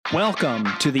Welcome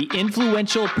to the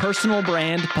Influential Personal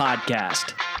Brand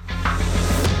Podcast.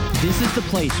 This is the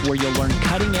place where you'll learn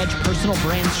cutting-edge personal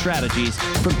brand strategies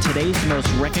from today's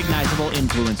most recognizable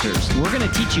influencers. We're going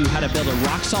to teach you how to build a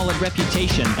rock-solid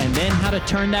reputation and then how to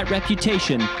turn that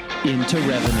reputation into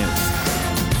revenue.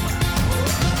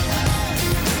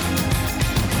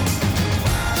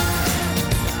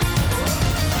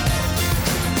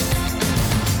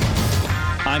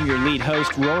 I'm your lead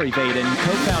host, Rory Vaden,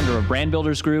 co-founder of Brand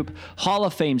Builders Group, Hall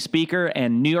of Fame speaker,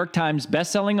 and New York Times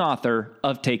bestselling author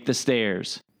of Take the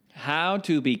Stairs. How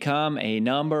to become a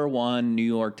 #1 New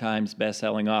York Times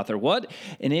bestselling author. What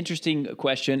an interesting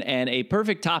question and a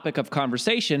perfect topic of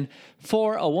conversation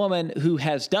for a woman who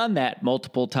has done that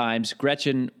multiple times,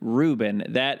 Gretchen Rubin.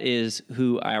 That is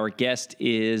who our guest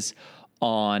is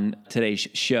on today's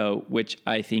show, which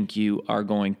I think you are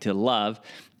going to love.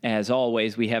 As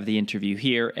always, we have the interview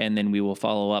here, and then we will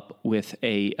follow up with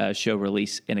a show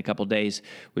release in a couple days,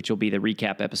 which will be the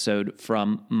recap episode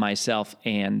from myself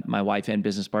and my wife and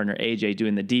business partner, AJ,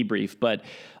 doing the debrief. But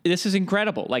this is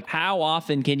incredible. Like, how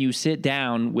often can you sit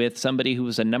down with somebody who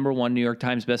was a #1 New York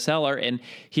Times bestseller and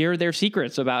hear their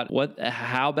secrets about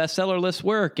how bestseller lists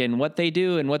work and what they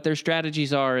do and what their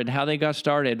strategies are and how they got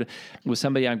started with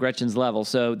somebody on Gretchen's level?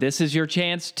 So this is your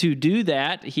chance to do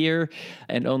that here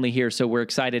and only here. So we're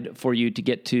excited for you to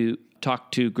get to talk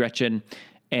to Gretchen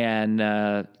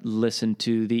and listen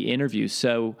to the interview.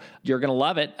 So you're going to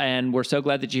love it, and we're so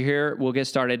glad that you're here. We'll get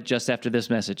started just after this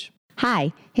message.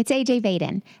 Hi, it's AJ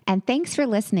Vaden, and thanks for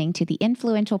listening to the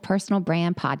Influential Personal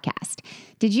Brand Podcast.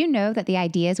 Did you know that the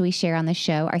ideas we share on the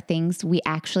show are things we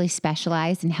actually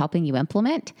specialize in helping you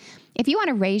implement? If you want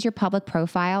to raise your public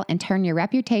profile and turn your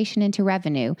reputation into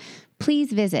revenue,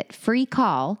 please visit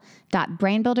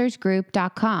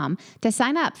freecall.brandbuildersgroup.com to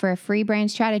sign up for a free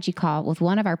brand strategy call with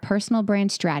one of our personal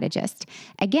brand strategists.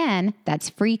 Again,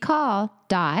 that's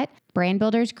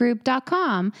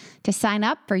freecall.brandbuildersgroup.com to sign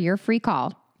up for your free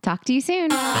call. Talk to you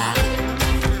soon.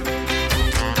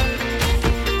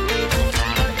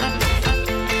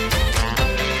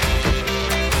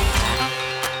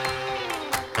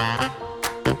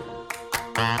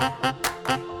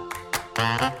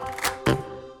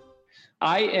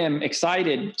 I am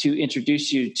excited to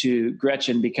introduce you to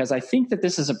Gretchen because I think that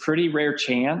this is a pretty rare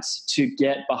chance to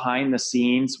get behind the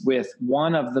scenes with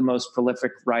one of the most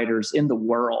prolific writers in the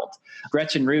world.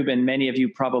 Gretchen Rubin, many of you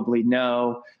probably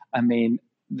know. I mean,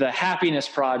 The Happiness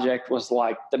Project was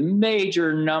like the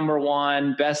major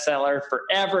 #1 bestseller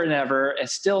forever and ever. It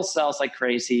still sells like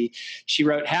crazy. She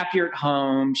wrote Happier at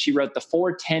Home. She wrote The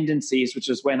 4 Tendencies, which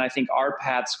was when I think our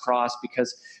paths crossed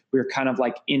because we were kind of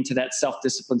like into that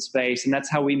self-discipline space. And that's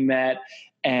how we met.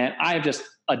 And I have just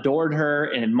adored her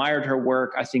and admired her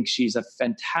work. I think she's a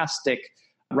fantastic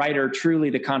writer, truly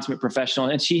the consummate professional.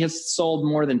 And she has sold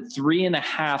more than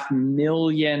 3.5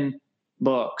 million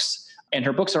books. And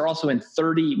her books are also in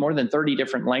more than 30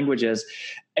 different languages.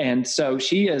 And so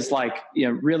she is like,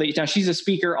 really, now she's a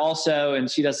speaker also,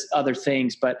 and she does other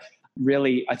things, but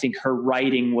really, I think her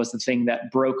writing was the thing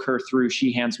that broke her through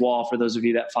Sheehan's wall. For those of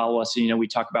you that follow us, we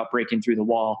talk about breaking through the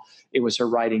wall. It was her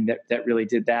writing that really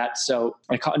did that. So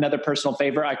another personal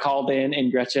favor, I called in, and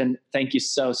Gretchen, thank you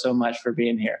so, so much for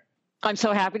being here. I'm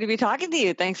so happy to be talking to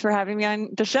you. Thanks for having me on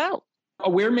the show.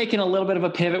 We're making a little bit of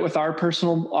a pivot with our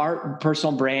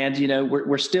personal brand.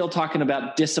 We're still talking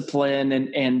about discipline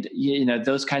and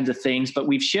those kinds of things, but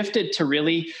we've shifted to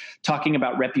really talking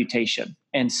about reputation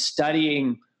and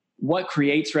studying what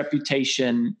creates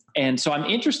reputation. And so I'm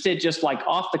interested, just like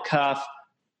off the cuff,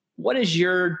 what is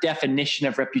your definition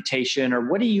of reputation, or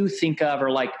what do you think of,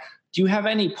 or like, do you have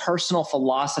any personal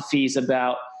philosophies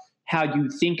about how you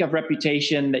think of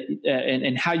reputation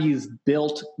and how you've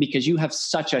built, because you have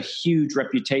such a huge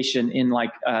reputation in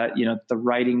the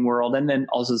writing world and then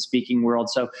also the speaking world.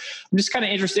 So I'm just kind of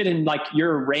interested in like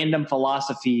your random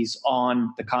philosophies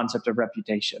on the concept of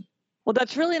reputation. Well,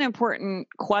 that's really an important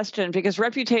question, because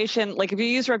reputation, like if you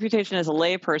use reputation as a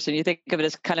layperson, you think of it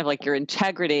as kind of like your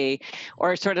integrity,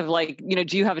 or sort of like,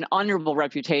 do you have an honorable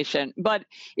reputation? But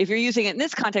if you're using it in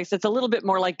this context, it's a little bit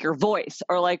more like your voice,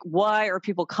 or like, why are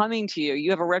people coming to you? You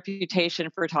have a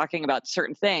reputation for talking about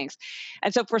certain things.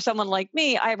 And so for someone like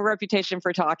me, I have a reputation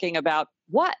for talking about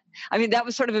what? I mean, that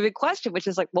was sort of a big question, which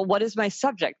is like, well, what is my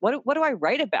subject? What do I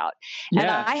write about? Yeah. And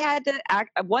I had to at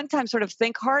one time sort of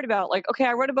think hard about like, okay,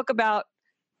 I wrote a book about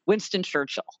Winston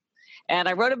Churchill. And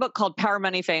I wrote a book called Power,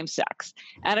 Money, Fame, Sex.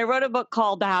 And I wrote a book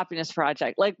called The Happiness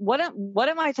Project. Like, what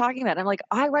am I talking about? I'm like,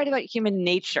 I write about human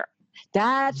nature.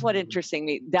 That's what interests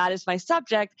me. That is my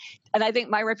subject. And I think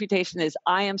my reputation is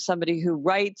I am somebody who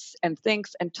writes and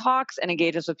thinks and talks and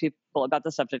engages with people about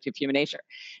the subject of human nature.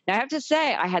 Now, I have to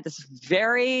say, I had this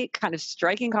very kind of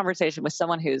striking conversation with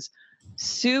someone who's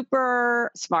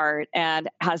super smart and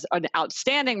has an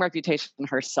outstanding reputation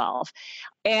herself.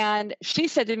 And she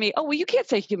said to me, "Oh, well, you can't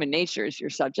say human nature is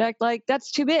your subject. Like,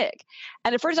 that's too big."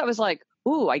 And at first I was like,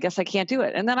 "Ooh, I guess I can't do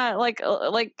it." And then I like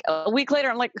a week later,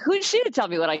 I'm like, "Who is she to tell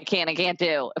me what I can and can't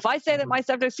do? If I say that my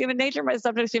subject is human nature, my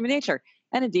subject is human nature."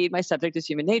 And indeed, my subject is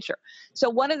human nature. So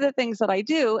one of the things that I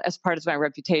do as part of my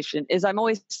reputation is I'm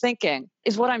always thinking,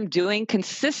 is what I'm doing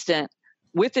consistent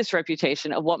with this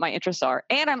reputation of what my interests are?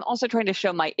 And I'm also trying to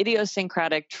show my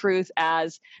idiosyncratic truth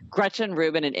as Gretchen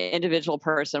Rubin, an individual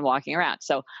person walking around.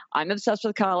 So I'm obsessed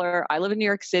with color. I live in New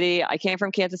York City. I came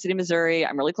from Kansas City, Missouri.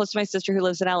 I'm really close to my sister who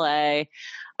lives in LA.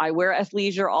 I wear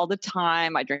athleisure all the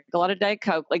time. I drink a lot of Diet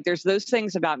Coke. Like, there's those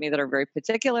things about me that are very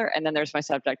particular. And then there's my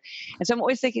subject. And so I'm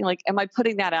always thinking, like, am I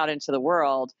putting that out into the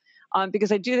world?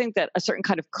 Because I do think that a certain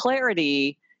kind of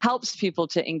clarity helps people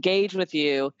to engage with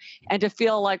you and to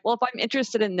feel like, well, if I'm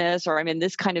interested in this or I'm in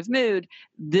this kind of mood,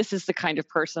 this is the kind of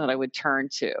person that I would turn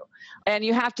to. And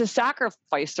you have to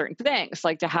sacrifice certain things,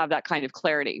 like to have that kind of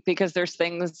clarity, because there's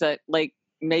things that like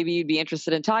maybe you'd be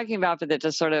interested in talking about, but that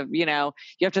just sort of, you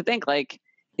have to think like,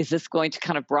 is this going to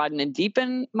kind of broaden and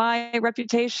deepen my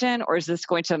reputation, or is this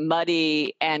going to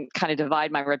muddy and kind of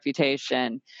divide my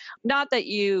reputation? Not that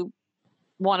you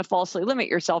want to falsely limit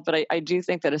yourself, but I do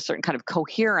think that a certain kind of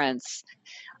coherence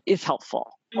is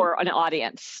helpful for an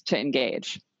audience to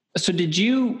engage. So did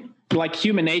you, like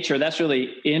human nature, that's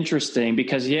really interesting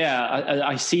because,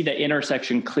 I see the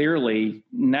intersection clearly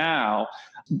now.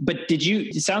 But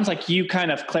it sounds like you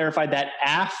kind of clarified that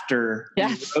after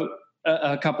you wrote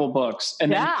a couple books.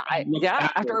 And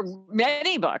after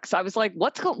many books, I was like,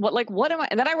 what am I?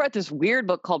 And then I wrote this weird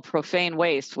book called Profane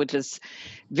Waste, which is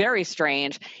very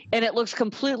strange. And it looks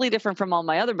completely different from all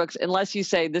my other books, unless you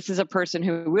say this is a person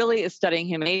who really is studying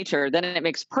human nature. Then it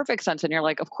makes perfect sense. And you're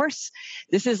like, of course,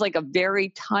 this is like a very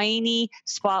tiny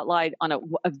spotlight on a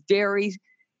very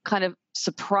kind of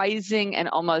surprising and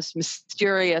almost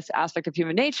mysterious aspect of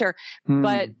human nature.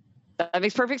 But that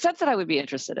makes perfect sense that I would be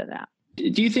interested in that.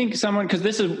 Do you think someone, because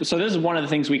this is one of the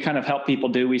things we kind of help people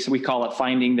do. We call it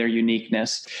finding their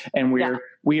uniqueness. And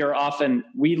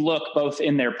we look both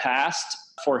in their past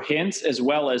for hints as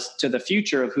well as to the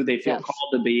future of who they feel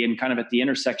called to be. And kind of at the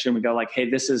intersection, we go like, hey,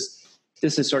 this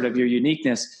is sort of your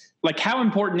uniqueness. Like, how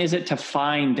important is it to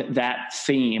find that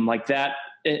theme like that?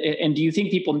 And do you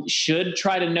think people should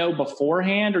try to know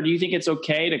beforehand, or do you think it's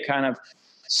okay to kind of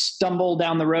stumble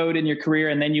down the road in your career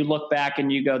and then you look back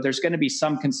and you go, there's going to be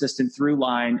some consistent through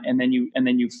line, and then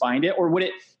you find it? Or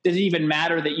does it even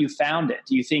matter that you found it?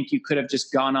 Do you think you could have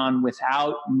just gone on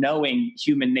without knowing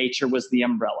human nature was the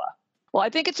umbrella? Well, I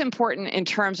think it's important in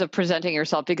terms of presenting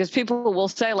yourself, because people will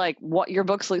say like, what, your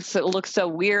books look so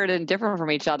weird and different from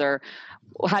each other.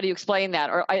 How do you explain that?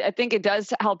 Or I think it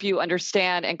does help you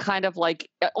understand and kind of like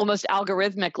almost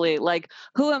algorithmically, like,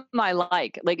 who am I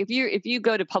like? Like if you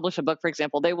go to publish a book, for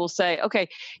example, they will say, okay,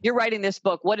 you're writing this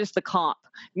book. What is the comp?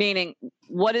 Meaning,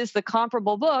 what is the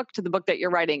comparable book to the book that you're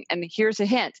writing? And here's a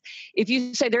hint. If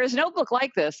you say there is no book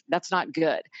like this, that's not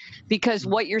good, because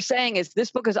what you're saying is this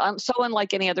book is so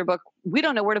unlike any other book. We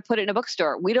don't know where to put it in a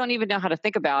bookstore. We don't even know how to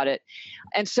think about it.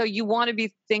 And so you want to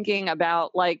be thinking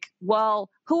about like, well,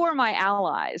 who are my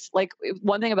allies? Like,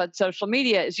 one thing about social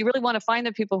media is you really want to find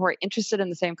the people who are interested in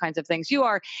the same kinds of things you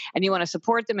are, and you want to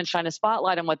support them and shine a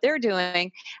spotlight on what they're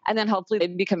doing. And then hopefully they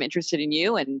become interested in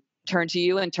you and turn to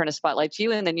you and turn a spotlight to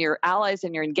you. And then you're allies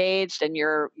and you're engaged and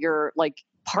you're like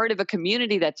part of a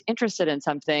community that's interested in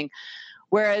something.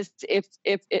 Whereas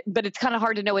but it's kind of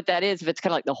hard to know what that is if it's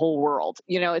kind of like the whole world.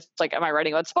 It's like, am I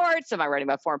writing about sports? Am I writing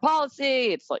about foreign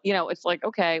policy? It's like, it's like,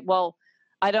 okay, well,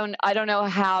 I don't know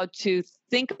how to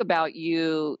think about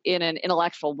you in an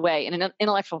intellectual way, in an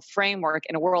intellectual framework,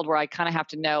 in a world where I kind of have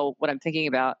to know what I'm thinking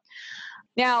about.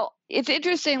 Now, it's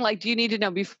interesting, like, do you need to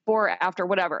know before, after,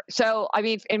 whatever? So, I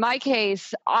mean, in my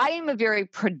case, I am a very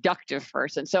productive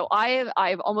person. So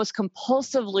I've almost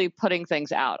compulsively putting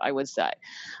things out, I would say.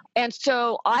 And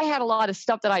so I had a lot of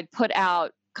stuff that I'd put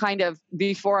out kind of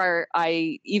before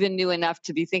I even knew enough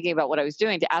to be thinking about what I was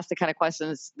doing, to ask the kind of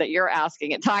questions that you're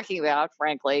asking and talking about,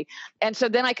 frankly. And so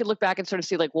then I could look back and sort of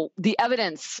see like, well, the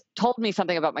evidence told me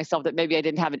something about myself that maybe I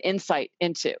didn't have an insight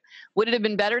into. Would it have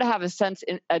been better to have a sense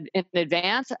in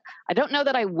advance? I don't know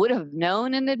that I would have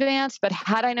known in advance, but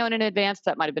had I known in advance,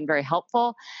 that might have been very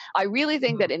helpful. I really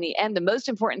think that in the end, the most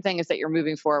important thing is that you're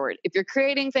moving forward. If you're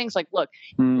creating things like, look,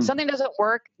 something doesn't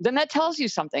work, then that tells you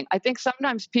something. I think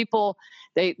sometimes people,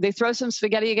 They throw some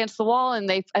spaghetti against the wall, and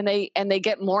they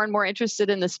get more and more interested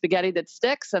in the spaghetti that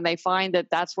sticks, and they find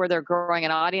that that's where they're growing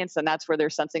an audience, and that's where they're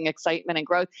sensing excitement and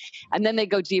growth, and then they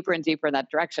go deeper and deeper in that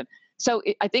direction. So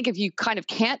I think if you kind of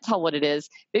can't tell what it is,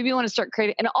 maybe you want to start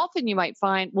creating, and often you might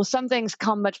find, well, some things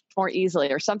come much more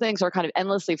easily, or some things are kind of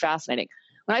endlessly fascinating.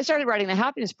 When I started writing The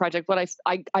Happiness Project, what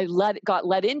I got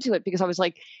led into it because I was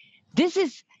like, this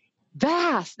is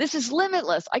vast. This is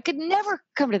limitless. I could never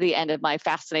come to the end of my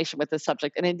fascination with this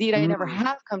subject. And indeed, I never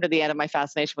have come to the end of my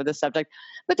fascination with this subject.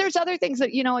 But there's other things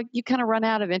that, you kind of run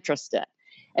out of interest in.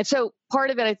 And so part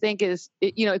of it, I think, is,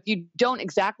 if you don't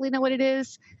exactly know what it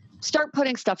is, start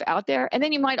putting stuff out there. And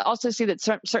then you might also see that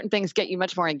certain things get you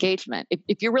much more engagement.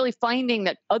 If you're really finding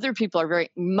that other people are very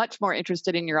much more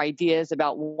interested in your ideas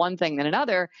about one thing than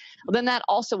another, well, then that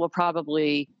also will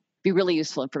probably be really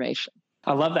useful information.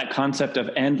 I love that concept of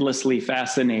endlessly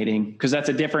fascinating, because that's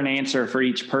a different answer for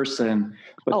each person.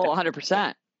 But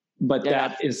 100%. But yeah,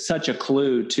 that is such a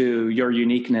clue to your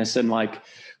uniqueness and like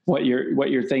what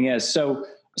your thing is. So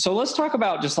let's talk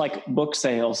about just like book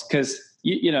sales, because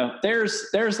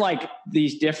there's like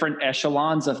these different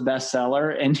echelons of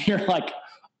bestseller, and you're like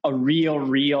a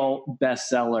real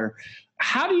bestseller.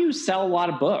 How do you sell a lot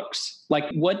of books? Like,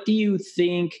 what do you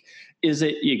think? Is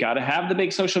it you got to have the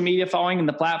big social media following and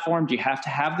the platform? Do you have to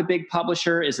have the big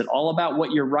publisher? Is it all about what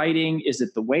you're writing? Is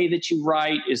it the way that you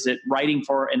write? Is it writing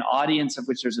for an audience of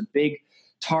which there's a big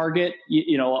target,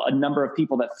 a number of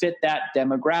people that fit that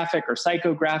demographic or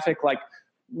psychographic? Like,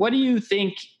 what do you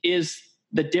think is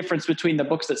the difference between the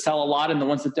books that sell a lot and the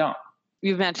ones that don't?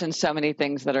 You've mentioned so many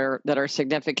things that are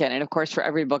significant. And of course, for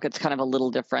every book, it's kind of a little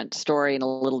different story and a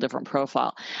little different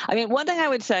profile. I mean, one thing I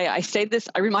would say,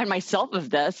 I remind myself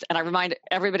of this, and I remind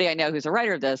everybody I know who's a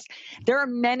writer of this, there are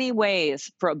many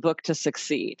ways for a book to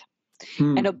succeed.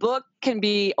 And a book can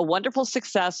be a wonderful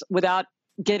success without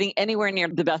getting anywhere near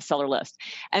the bestseller list.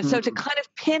 And so to kind of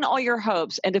pin all your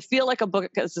hopes and to feel like a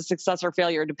book is a success or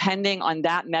failure, depending on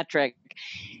that metric,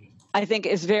 I think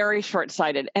is very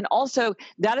short-sighted. And also,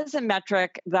 that is a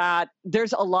metric that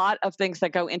there's a lot of things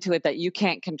that go into it that you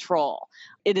can't control.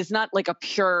 It is not like a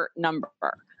pure number.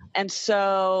 And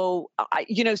so,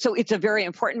 so it's a very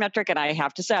important metric. And I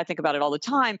have to say, I think about it all the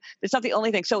time. It's not the only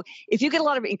thing. So if you get a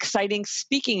lot of exciting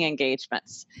speaking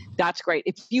engagements, that's great.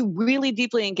 If you really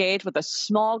deeply engage with a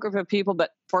small group of people, but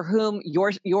for whom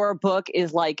your book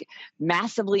is like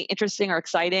massively interesting or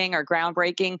exciting or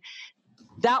groundbreaking,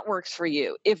 that works for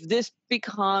you. If this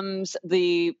becomes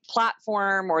the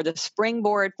platform or the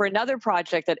springboard for another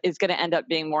project that is going to end up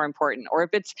being more important, or if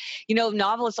it's,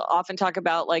 novelists often talk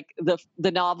about like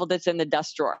the novel that's in the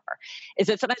desk drawer, is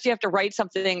that sometimes you have to write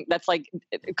something that's like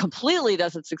completely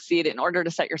doesn't succeed in order to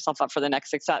set yourself up for the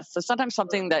next success. So sometimes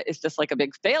something that is just like a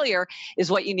big failure is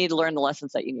what you need to learn the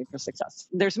lessons that you need for success.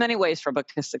 There's many ways for a book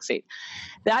to succeed.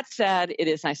 That said, it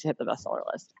is nice to hit the bestseller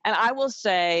list. And I will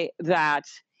say that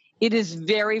it is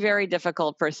very, very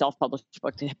difficult for a self-published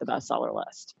book to hit the bestseller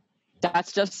list.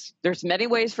 There's many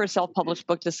ways for a self-published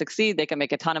book to succeed. They can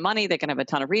make a ton of money. They can have a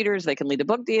ton of readers. They can lead to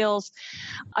book deals.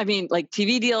 I mean, like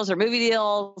TV deals or movie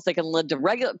deals. They can lead to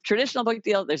regular, traditional book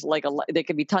deals. They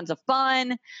can be tons of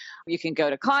fun. You can go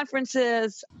to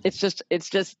conferences. It's just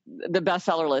the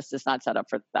bestseller list is not set up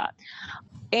for that.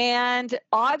 And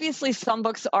obviously some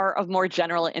books are of more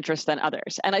general interest than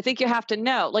others. And I think you have to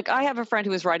know, like I have a friend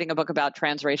who was writing a book about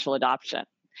transracial adoption.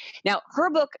 Now, her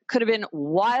book could have been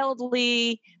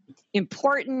wildly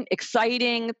important,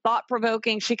 exciting,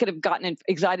 thought-provoking. She could have gotten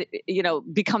excited,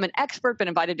 become an expert, been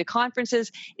invited to conferences.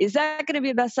 Is that going to be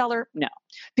a bestseller? No,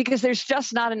 because there's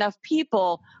just not enough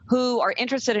people who are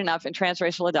interested enough in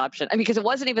transracial adoption. I mean, because it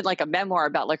wasn't even like a memoir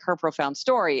about like her profound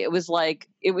story. It was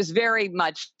very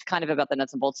much kind of about the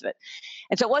nuts and bolts of it.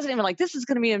 And so it wasn't even like, this is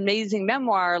going to be an amazing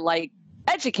memoir, like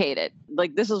educated.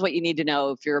 Like this is what you need to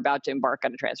know if you're about to embark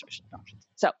on a transracial adoption.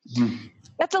 So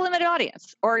that's a limited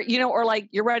audience. Or like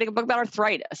you're writing a book about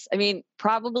arthritis. I mean,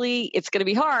 probably it's going to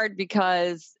be hard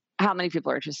because how many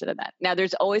people are interested in that? Now,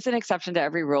 there's always an exception to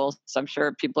every rule. So I'm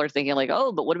sure people are thinking like,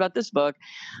 oh, but what about this book?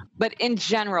 But in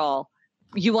general,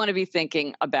 you want to be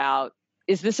thinking about,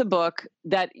 is this a book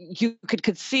that you could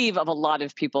conceive of a lot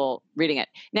of people reading it?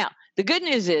 Now, the good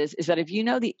news is that if you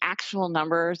know the actual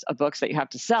numbers of books that you have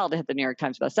to sell to hit the New York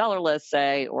Times bestseller list,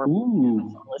 say, or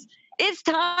list, it's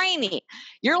tiny.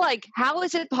 You're like, how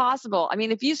is it possible? I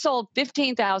mean, if you sold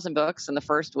 15,000 books in the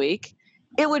first week,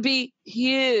 it would be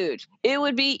huge. It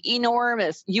would be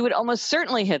enormous. You would almost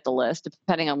certainly hit the list,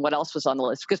 depending on what else was on the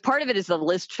list. Because part of it is the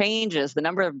list changes. The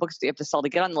number of books that you have to sell to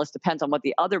get on the list depends on what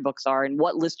the other books are and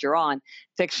what list you're on,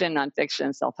 fiction,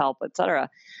 nonfiction, self-help, et cetera.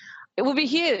 It would be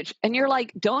huge. And you're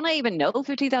like, don't I even know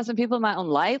 50,000 people in my own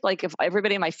life? Like if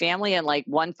everybody in my family and like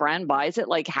one friend buys it,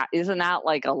 like, isn't that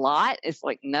like a lot? It's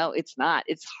like, no, it's not.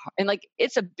 And like,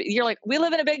 you're like, we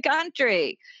live in a big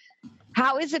country.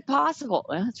 How is it possible?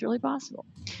 Well, it's really possible.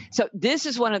 So this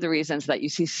is one of the reasons that you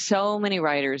see so many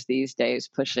writers these days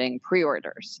pushing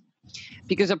pre-orders,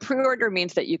 because a pre-order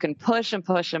means that you can push and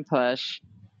push and push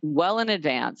well in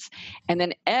advance. And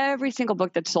then every single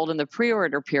book that's sold in the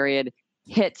pre-order period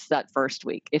hits that first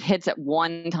week. It hits at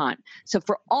one time. So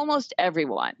for almost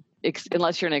everyone,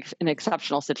 unless you're in an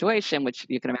exceptional situation, which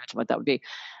you can imagine what that would be,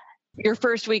 your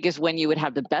first week is when you would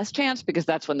have the best chance, because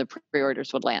that's when the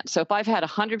pre-orders would land. So if I've had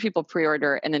 100 people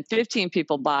pre-order and then 15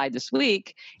 people buy this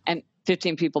week and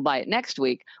 15 people buy it next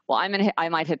week, well, I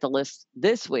might hit the list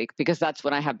this week because that's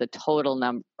when I have the total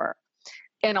number.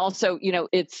 And also,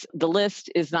 the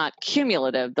list is not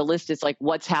cumulative. The list is like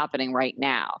what's happening right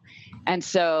now. And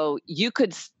so you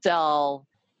could sell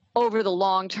over the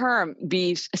long term,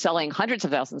 be selling hundreds of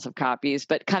thousands of copies,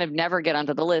 but kind of never get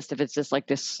onto the list if it's just like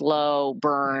this slow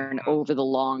burn over the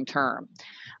long term.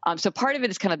 So part of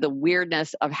it is kind of the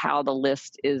weirdness of how the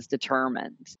list is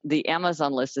determined. The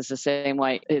Amazon list is the same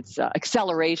way. It's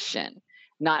acceleration,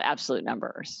 not absolute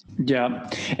numbers. Yeah.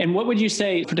 And what would you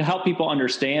say to help people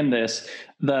understand this?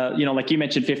 Like you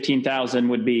mentioned, 15,000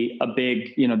 would be a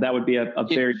big, that would be a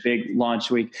very big launch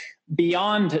week.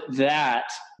 Beyond that,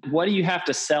 what do you have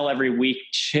to sell every week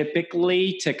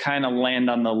typically to kind of land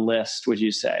on the list, would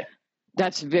you say?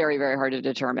 That's very, very hard to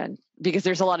determine because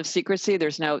there's a lot of secrecy.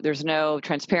 There's no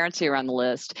transparency around the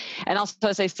list. And also,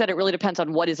 as I said, it really depends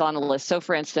on what is on the list. So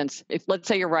for instance, if let's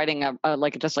say you're writing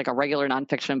just like a regular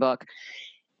nonfiction book,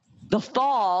 the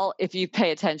fall, if you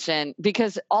pay attention,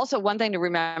 because also one thing to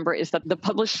remember is that the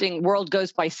publishing world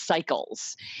goes by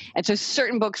cycles. And so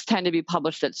certain books tend to be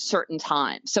published at certain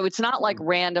times. So it's not like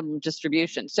random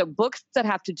distribution. So books that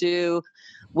have to do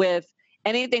with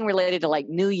anything related to like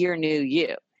New Year, New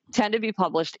You tend to be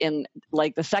published in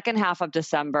like the second half of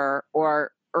December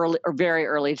or very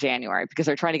early January, because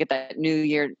they're trying to get that New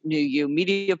Year, New You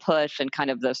media push and kind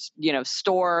of this,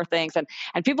 store things. And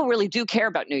people really do care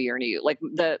about New Year, New You.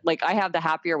 Like I have the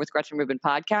Happier with Gretchen Rubin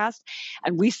podcast,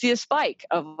 and we see a spike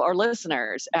of our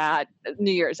listeners at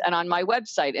New Year's. And on my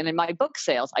website and in my book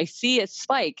sales, I see a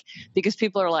spike because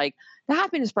people are like, the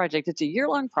Happiness Project, it's a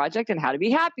year-long project, and how to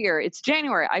be happier. It's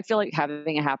January. I feel like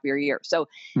having a happier year. So,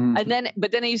 but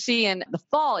then you see in the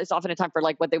fall is often a time for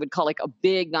like what they would call like a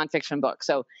big nonfiction book.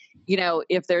 So,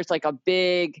 if there's like a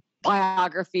big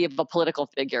biography of a political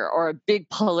figure or a big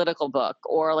political book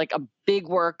or like a big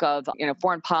work of,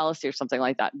 foreign policy or something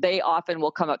like that, they often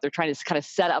will come up. They're trying to kind of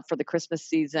set up for the Christmas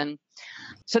season.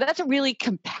 So that's a really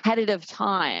competitive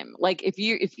time. Like if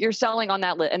you're selling on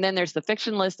that list, and then there's the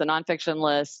fiction list, the nonfiction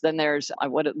list, then there's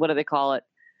what do they call it?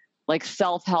 Like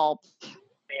self-help.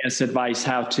 Advice,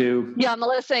 how to. Yeah,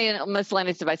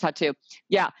 miscellaneous advice, how to.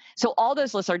 Yeah. So all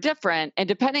those lists are different, and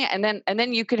depending, and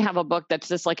then you could have a book that's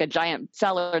just like a giant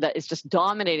seller that is just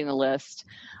dominating the list.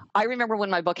 I remember when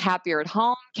my book Happier at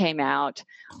Home came out,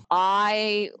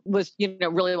 I was,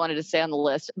 really wanted to stay on the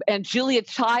list. And Julia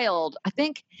Child, I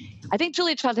think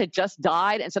Julia Child had just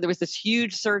died. And so there was this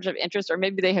huge surge of interest, or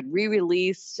maybe they had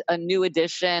re-released a new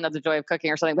edition of The Joy of Cooking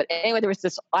or something. But anyway, there was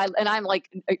this, and I'm like,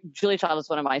 Julia Child is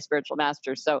one of my spiritual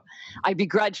masters. So I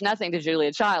begrudge nothing to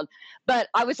Julia Child. But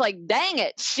I was like, dang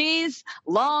it, she's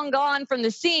long gone from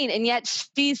the scene. And yet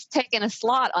she's taken a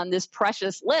slot on this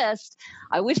precious list.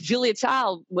 I wish Julia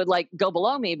Child would like go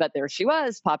below me, but there she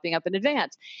was popping up in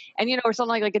advance. And, or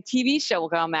something like a TV show will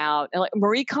come out, and like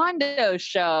Marie Kondo's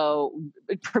show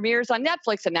premieres on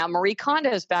Netflix. And now Marie Kondo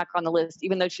is back on the list,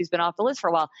 even though she's been off the list for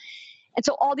a while. And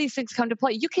so all these things come to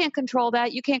play. You can't control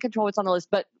that. You can't control what's on the list,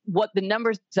 but what the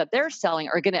numbers that they're selling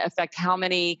are going to affect how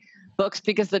many books,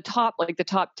 because the top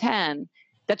 10,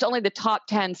 that's only the top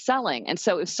 10 selling. And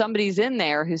so if somebody's in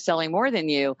there who's selling more than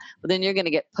you, well, then you're going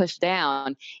to get pushed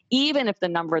down, even if the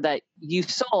number that you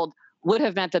sold would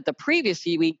have meant that the previous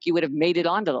week you would have made it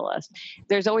onto the list.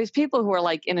 There's always people who are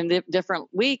like, in a different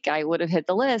week, I would have hit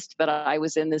the list, but I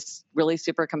was in this really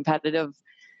super competitive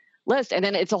list. And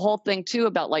then it's a whole thing too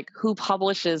about like who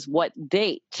publishes what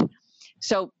date.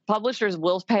 So publishers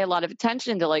will pay a lot of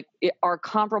attention to like, are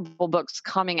comparable books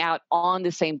coming out on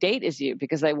the same date as you,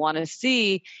 because they want to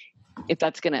see if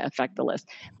that's going to affect the list.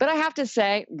 But I have to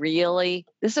say, really,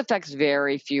 this affects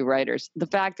very few writers. The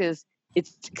fact is,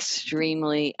 it's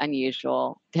extremely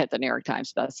unusual to hit the New York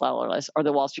Times bestseller list or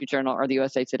the Wall Street Journal or the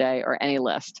USA Today or any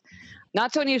list.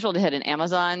 Not so unusual to hit an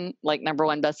Amazon like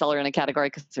 #1 bestseller in a category,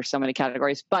 because there's so many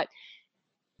categories, but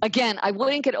Again, I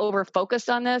wouldn't get over focused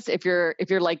on this if you're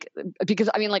like, because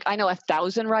I mean, like I know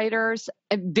 1,000 writers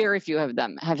and very few of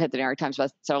them have hit the New York Times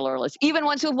bestseller list, even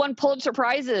ones who have won Pulitzer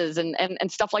Prizes and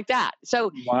stuff like that.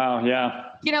 So, wow. Yeah.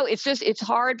 It's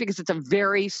hard because it's a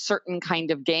very certain kind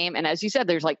of game. And as you said,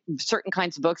 there's like certain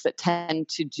kinds of books that tend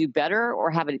to do better or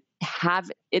have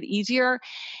it easier.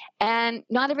 And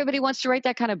not everybody wants to write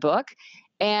that kind of book.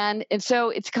 And so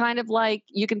it's kind of like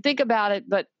you can think about it,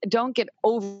 but don't get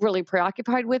overly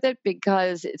preoccupied with it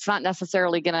because it's not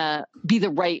necessarily going to be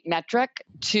the right metric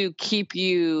to keep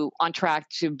you on track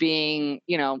to being,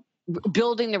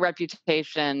 building the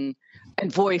reputation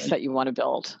and voice that you want to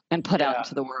build and put out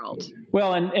into the world.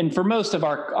 Well, and for most of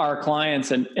our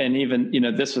clients, and even,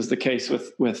 this was the case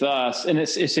with us, and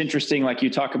it's interesting, like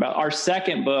you talk about our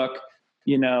second book,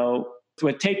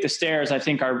 with Take the Stairs, I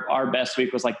think our best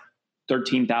week was like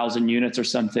 13,000 units or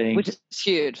something, which is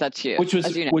huge. That's huge. Which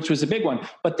was a big one.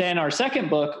 But then our second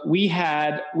book, we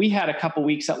had a couple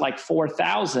weeks at like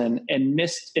 4,000 and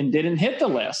missed and didn't hit the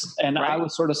list. And right. I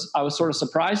was sort of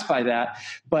surprised by that.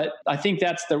 But I think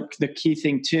that's the key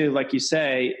thing too. Like you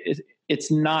say, it's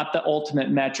not the ultimate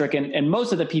metric. And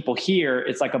most of the people here,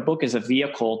 it's like a book is a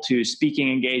vehicle to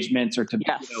speaking engagements or to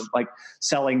like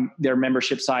selling their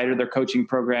membership site or their coaching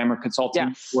program or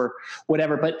consulting or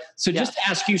whatever. But so just to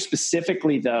ask you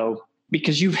specifically though,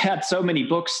 because you've had so many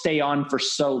books stay on for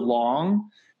so long,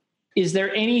 is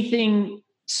there anything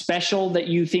special that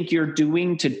you think you're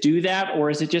doing to do that? Or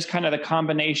is it just kind of the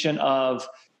combination of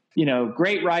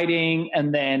great writing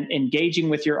and then engaging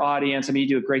with your audience? I mean, you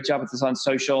do a great job with this on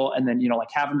social, and then, like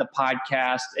having the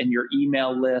podcast and your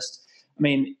email list. I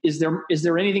mean, is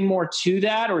there anything more to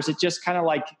that? Or is it just kind of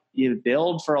like you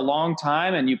build for a long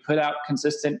time and you put out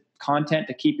consistent content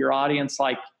to keep your audience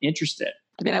like interested?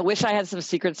 I mean, I wish I had some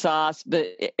secret sauce, but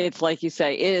it's like you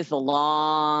say, it is the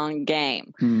long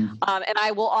game. And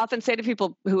I will often say to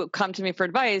people who come to me for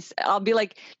advice, I'll be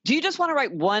like, do you just want to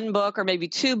write one book or maybe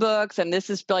two books? And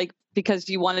this is like because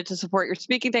you wanted to support your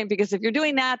speaking thing. Because if you're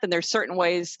doing that, then there's certain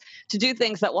ways to do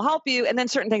things that will help you. And then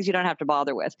certain things you don't have to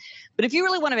bother with. But if you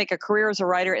really want to make a career as a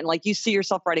writer and like you see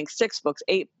yourself writing 6 books,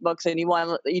 8 books, and you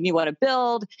want to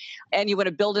build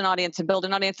an audience,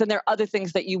 then there are other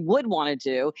things that you would want to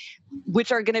do,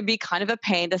 which are going to be kind of a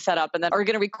pain to set up and that are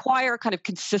going to require kind of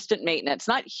consistent maintenance,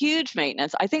 not huge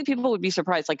maintenance. I think people would be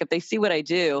surprised, like if they see what I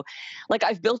do, like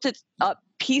I've built it up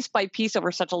piece by piece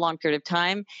over such a long period of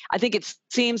time. I think it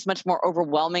seems much more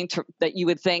overwhelming that you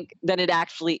would think than it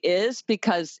actually is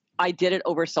because I did it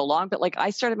over so long. But like I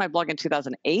started my blog in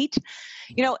 2008,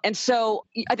 and so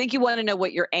I think you want to know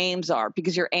what your aims are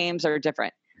because your aims are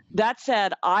different. That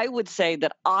said, I would say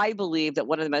that I believe that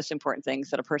one of the most important things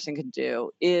that a person can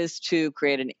do is to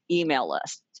create an email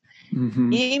list.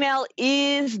 Mm-hmm. Email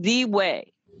is the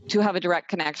way to have a direct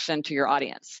connection to your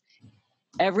audience.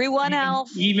 Everyone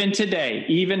else, even today,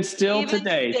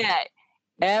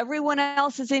 everyone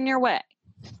else is in your way.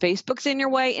 Facebook's in your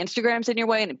way, Instagram's in your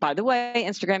way. And by the way,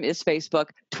 Instagram is Facebook.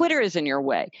 Twitter is in your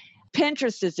way.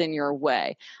 Pinterest is in your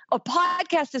way. A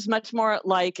podcast is much more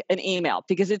like an email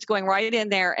because it's going right in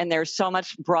there and there's so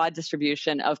much broad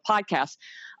distribution of podcasts.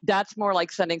 That's more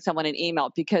like sending someone an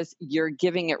email because you're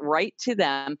giving it right to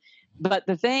them. But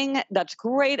the thing that's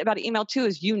great about email too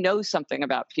is something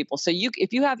about people. So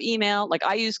if you have email, like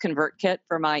I use ConvertKit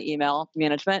for my email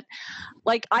management,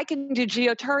 like I can do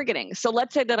geo-targeting. So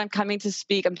let's say that I'm coming to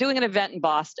speak, I'm doing an event in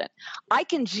Boston. I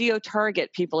can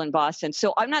geo-target people in Boston.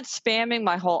 So I'm not spamming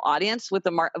my whole audience with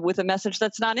a message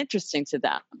that's not interesting to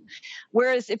them.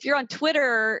 Whereas if you're on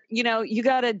Twitter, you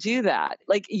got to do that.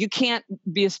 Like you can't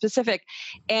be as specific.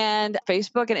 And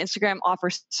Facebook and Instagram offer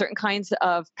certain kinds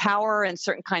of power and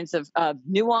certain kinds of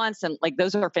nuance, and like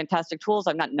those are fantastic tools.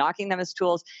 I'm not knocking them as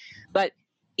tools, but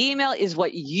email is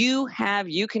what you have,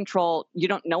 you control.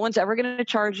 No one's ever going to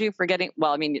charge you for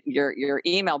your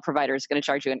email provider is going to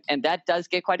charge you. And that does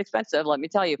get quite expensive, let me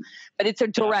tell you, but it's a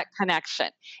direct connection.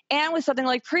 And with something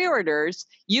like pre-orders,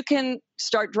 you can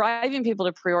start driving people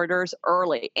to pre-orders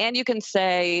early. And you can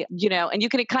say, and you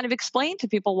can kind of explain to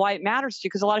people why it matters to you.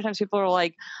 Because a lot of times people are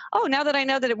like, oh, now that I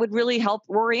know that it would really help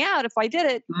Rory out if I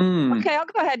did it. Okay, I'll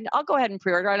go ahead and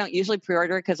pre-order. I don't usually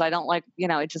pre-order because I don't like,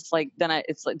 it just like,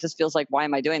 it just feels like, why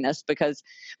am I doing this?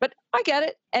 But I get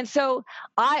it. And so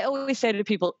I always say to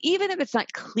people, even if it's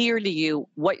not clear to you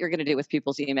what you're going to do with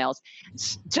people's emails,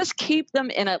 just keep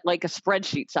them in a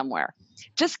spreadsheet somewhere.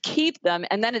 Just keep them.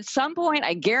 And then at some point,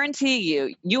 I guarantee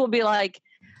you will be like,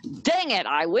 dang it,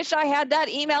 I wish I had that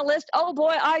email list. Oh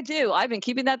boy, I do. I've been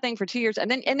keeping that thing for 2 years.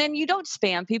 And then you don't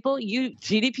spam people. You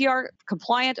GDPR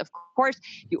compliant, of course.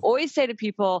 You always say to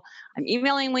people, I'm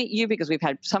emailing you because we've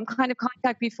had some kind of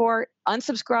contact before.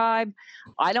 Unsubscribe.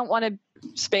 I don't want to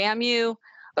spam you.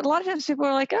 But a lot of times people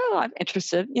are like, oh, I'm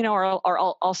interested, or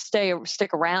I'll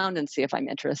stick around and see if I'm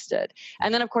interested.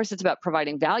 And then, of course, it's about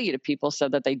providing value to people so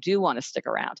that they do want to stick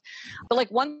around. But like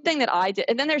one thing that I did,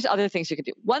 and then there's other things you could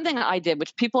do. One thing I did,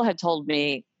 which people had told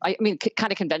me,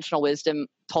 kind of conventional wisdom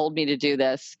told me to do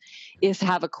this, is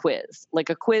have a quiz. Like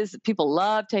a quiz, people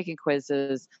love taking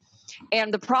quizzes.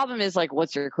 And the problem is like,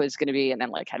 what's your quiz going to be? And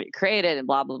then like, how do you create it and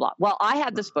blah, blah, blah. Well, I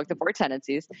had this book, The Four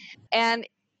Tendencies, and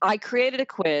I created a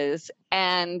quiz,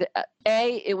 and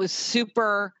it was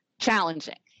super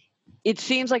challenging. It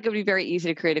seems like it would be very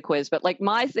easy to create a quiz, but like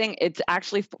my thing, it's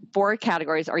actually 4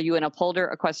 categories. Are you an upholder,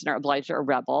 a questioner, obliger, or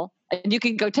rebel? And you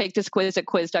can go take this quiz at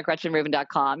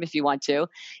quiz.gretchenrubin.com if you want to.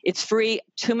 It's free.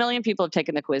 2 million people have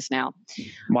taken the quiz now.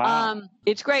 Wow.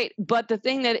 It's great. But the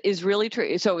thing that is really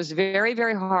true, so it was very,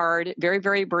 very hard, very,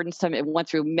 very burdensome. It went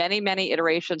through many, many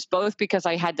iterations, both because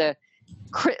I had to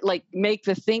make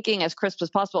the thinking as crisp as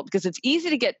possible, because it's easy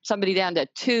to get somebody down to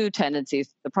 2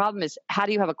 tendencies. The problem is, how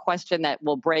do you have a question that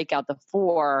will break out the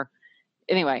 4?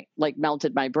 Anyway, like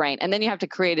melted my brain. And then you have to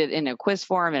create it in a quiz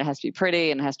form, and it has to be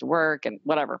pretty, and it has to work, and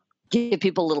whatever. Give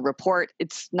people a little report.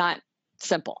 It's not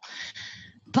simple.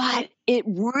 But it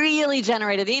really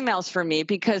generated emails for me,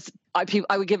 because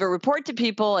I would give a report to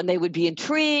people and they would be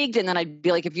intrigued. And then I'd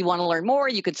be like, if you want to learn more,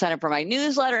 you could sign up for my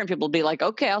newsletter. And people would be like,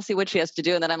 okay, I'll see what she has to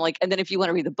do. And then I'm like, and then if you want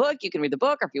to read the book, you can read the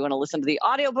book. Or if you want to listen to the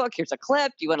audiobook, here's a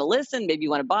clip. Do you want to listen? Maybe you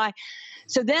want to buy.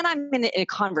 So then I'm in a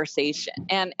conversation,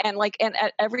 and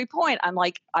at every point I'm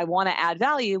like, I want to add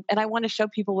value, and I want to show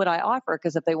people what I offer,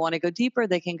 because if they want to go deeper,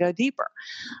 they can go deeper.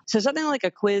 So something like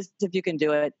a quiz, if you can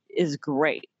do it, is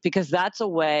great, because that's a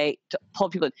way to pull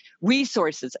people in.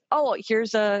 Resources. Oh,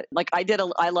 here's I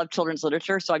love children's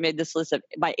literature. So I made this list of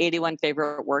my 81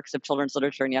 favorite works of children's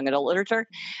literature and young adult literature.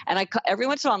 And every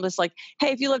once in a while I'm just like,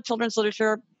 hey, if you love children's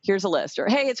literature, here's a list. Or,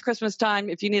 hey, it's Christmas time.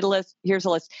 If you need a list, here's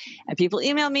a list. And people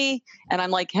email me and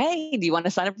I'm like, hey, do you want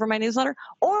to sign up for my newsletter?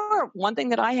 Or one thing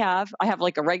that I have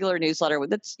like a regular newsletter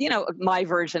that's, my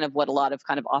version of what a lot of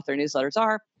kind of author newsletters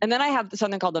are. And then I have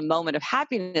something called the Moment of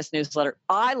Happiness newsletter.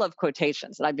 I love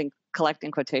quotations, and I've been collecting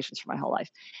quotations for my whole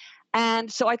life.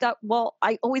 And so I thought, well,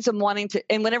 I always am wanting to,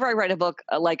 and whenever I write a book,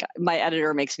 like my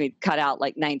editor makes me cut out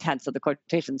like 9/10 of the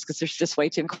quotations, because there's just way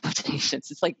too many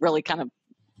quotations. It's like really kind of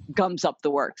gums up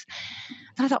the works.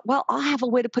 And I thought, well, I'll have a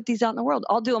way to put these out in the world.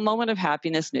 I'll do a Moment of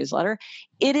Happiness newsletter.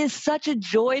 It is such a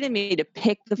joy to me to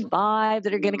pick the 5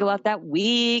 that are going to go out that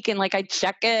week. And like, I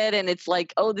check it and it's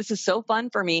like, oh, this is so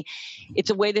fun for me. It's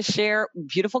a way to share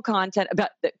beautiful content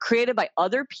created by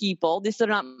other people. These are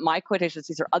not my quotations.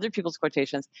 These are other people's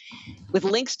quotations, with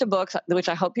links to books, which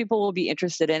I hope people will be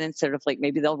interested in, and sort of like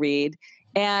maybe they'll read.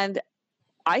 And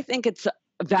I think it's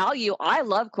value. I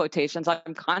love quotations.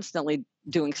 I'm constantly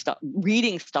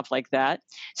reading stuff like that.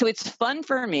 So it's fun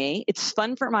for me. It's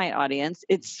fun for my audience.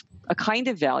 It's a kind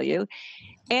of value.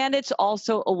 And it's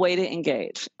also a way to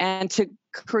engage and to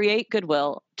create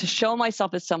goodwill, to show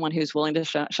myself as someone who's willing to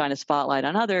shine a spotlight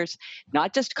on others,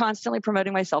 not just constantly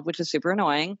promoting myself, which is super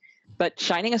annoying, but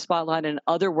shining a spotlight on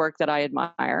other work that I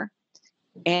admire.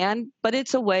 But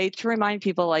it's a way to remind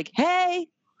people like, hey,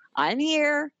 I'm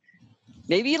here.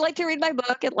 Maybe you'd like to read my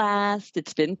book at last.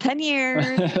 It's been 10 years.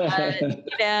 But,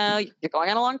 you're going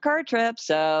on a long car trip,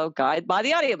 so go buy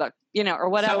the audiobook, or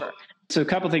whatever. So a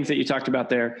couple of things that you talked about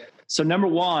there. So number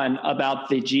one, about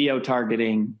the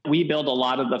geo-targeting, we build a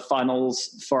lot of the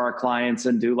funnels for our clients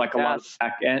and do like a lot of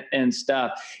back end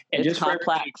stuff. And it's just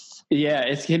complex.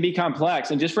 It can be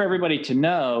complex. And just for everybody to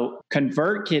know,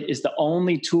 ConvertKit is the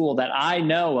only tool that I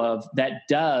know of that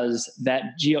does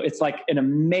that geo. It's like an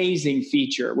amazing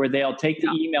feature where they'll take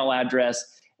the email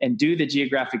address and do the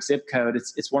geographic zip code.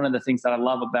 It's one of the things that I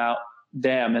love about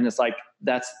them. And it's like,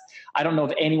 I don't know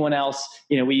if anyone else,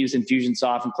 we use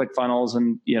Infusionsoft and ClickFunnels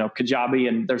and, Kajabi,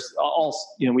 and there's all,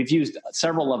 we've used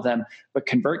several of them, but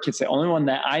ConvertKit's the only one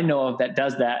that I know of that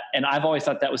does that. And I've always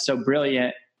thought that was so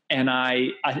brilliant. And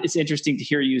it's interesting to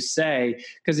hear you say,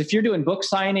 because if you're doing book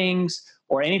signings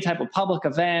or any type of public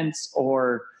events,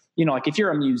 or, like if you're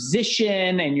a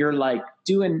musician and you're like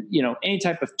doing, any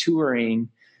type of touring.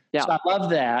 Yeah. So I love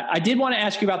that. I did want to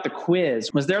ask you about the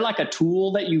quiz. Was there like a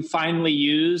tool that you finally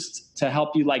used to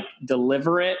help you like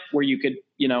deliver it where you could,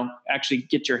 actually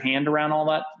get your hand around all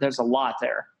that? There's a lot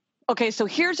there. Okay. So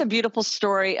here's a beautiful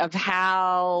story of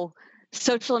how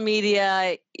social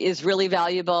media is really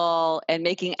valuable and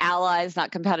making allies,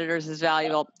 not competitors, is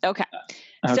valuable. Okay.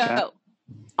 So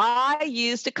I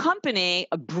used a company,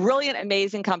 a brilliant,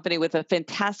 amazing company with a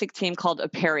fantastic team called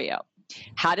Apereo.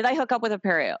 How did I hook up with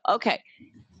Apereo? Okay,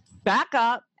 back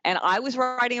up. And I was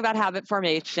writing about habit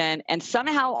formation, and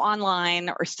somehow online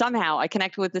or somehow I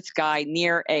connected with this guy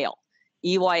Nir Eyal,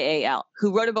 Eyal,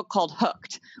 who wrote a book called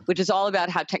Hooked, which is all about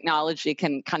how technology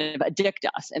can kind of addict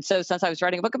us. And so since I was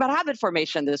writing a book about habit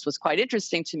formation, this was quite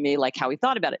interesting to me, like how he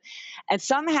thought about it. And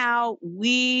somehow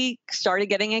we started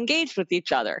getting engaged with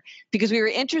each other because we were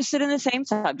interested in the same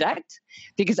subject,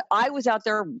 because I was out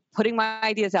there putting my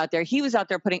ideas out there. He was out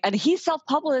there and he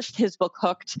self-published his book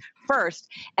Hooked first.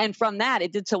 And from that,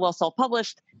 it did so well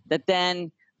self-published that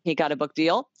then he got a book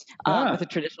deal with a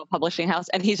traditional publishing house.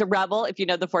 And he's a rebel. If you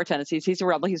know the Four Tendencies, he's a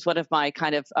rebel. He's one of my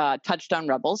kind of touchstone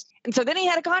rebels. And so then he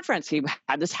had a conference. He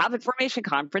had this habit formation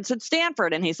conference at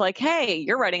Stanford. And he's like, hey,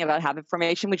 you're writing about habit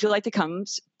formation. Would you like to come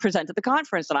present at the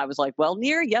conference? And I was like, well,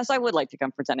 Nir, yes, I would like to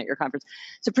come present at your conference.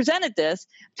 So presented this,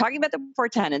 talking about the Four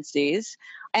Tendencies.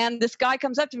 And this guy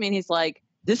comes up to me and he's like,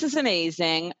 this is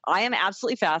amazing. I am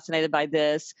absolutely fascinated by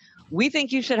this. We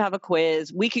think you should have a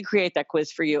quiz. We can create that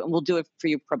quiz for you, and we'll do it for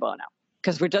you pro bono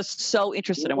because we're just so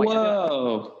interested in what you're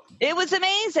doing. It was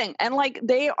amazing. And like,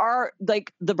 they are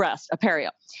like the best, Apereo.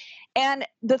 And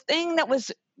the thing that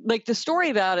was like the story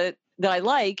about it that I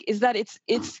like is that it's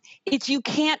you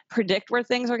can't predict where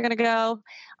things are going to go.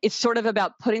 It's sort of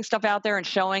about putting stuff out there and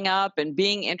showing up and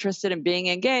being interested and being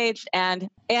engaged. And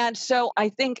so I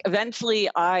think eventually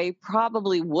I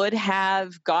probably would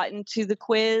have gotten to the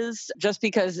quiz just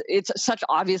because it's such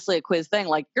obviously a quiz thing.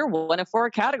 Like, you're one of 4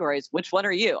 categories. Which one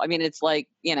are you? I mean, it's like,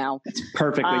 it's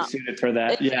perfectly suited for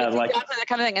that. It's like exactly that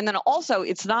kind of thing. And then also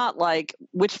it's not like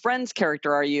which Friends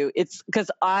character are you? It's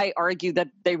because I argue that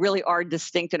they really are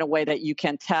distinct in a way that you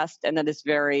can test, and that is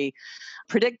very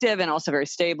predictive and also very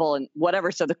stable and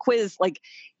whatever. So the quiz, like,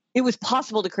 it was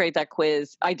possible to create that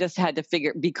quiz. I just had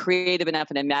to be creative enough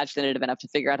and imaginative enough to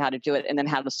figure out how to do it and then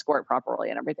how to score it properly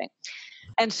and everything.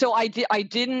 And so I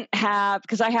didn't have,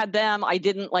 because I had them, I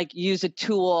didn't like use a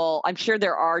tool. I'm sure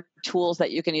there are tools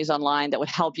that you can use online that would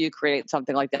help you create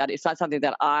something like that. It's not something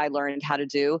that I learned how to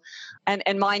do.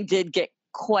 And mine did get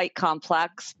quite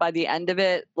complex by the end of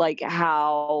it, like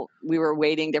how we were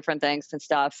weighting different things and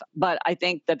stuff. But I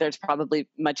think that there's probably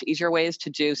much easier ways to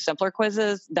do simpler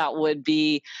quizzes that would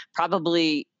be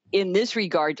probably in this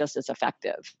regard just as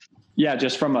effective. Yeah,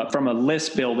 just from a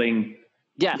list building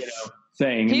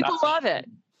thing. People love it.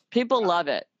 People love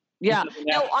it. Yeah.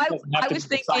 No, I was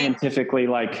thinking scientifically,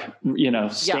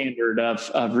 standard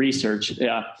of research.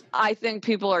 Yeah. I think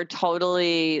people are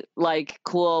totally like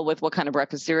cool with what kind of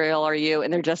breakfast cereal are you?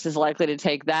 And they're just as likely to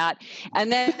take that.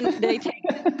 And then they take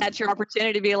that's your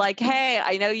opportunity to be like, hey,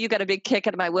 I know you got a big kick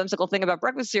out of my whimsical thing about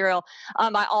breakfast cereal.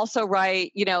 I also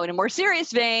write, in a more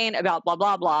serious vein about blah,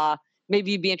 blah, blah.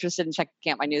 Maybe you'd be interested in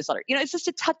checking out my newsletter. It's just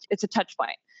it's a touch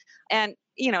point. And,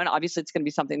 and obviously it's going to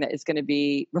be something that is going to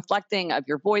be reflecting of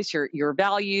your voice, your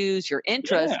values, your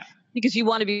interests, because you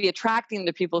want to be attracting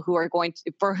the people who are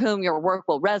for whom your work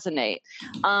will resonate.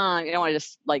 You don't want to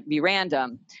just like be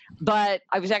random. But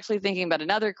I was actually thinking about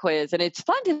another quiz, and it's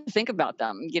fun to think about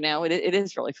them. It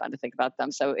is really fun to think about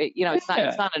them. So it's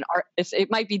not an art.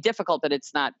 It might be difficult, but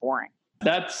it's not boring.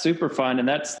 That's super fun. And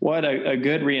that's what a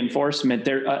good reinforcement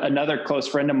there. Another close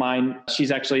friend of mine,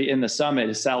 she's actually in the summit,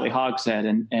 is Sally Hogshead.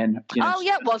 And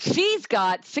well, she's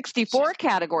got 64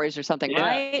 categories or something,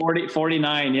 right?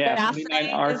 49. Yeah.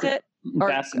 Fascinate, is it?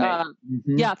 Fascinate.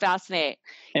 Yeah, Fascinate.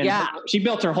 And she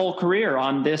built her whole career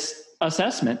on this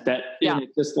assessment that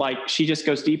it's just like, she just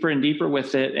goes deeper and deeper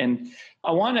with it. And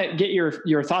I want to get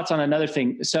your thoughts on another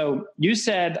thing. So you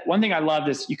said, one thing I loved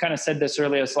is you kind of said this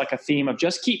earlier, it's like a theme of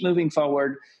just keep moving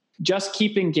forward, just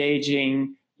keep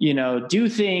engaging, do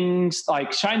things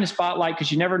like shine the spotlight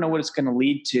because you never know what it's going to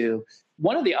lead to.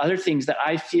 One of the other things that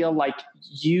I feel like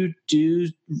you do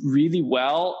really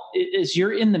well is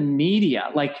you're in the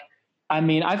media.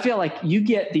 I feel like you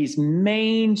get these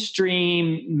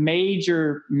mainstream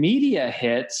major media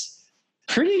hits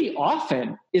pretty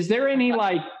often. Is there any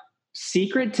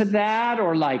secret to that,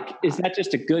 or is that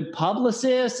just a good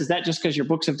publicist? Is that just because your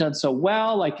books have done so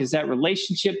well? Is that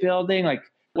relationship building?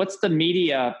 What's the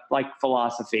media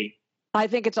philosophy? I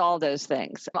think it's all those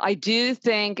things. I do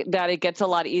think that it gets a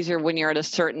lot easier when you're at a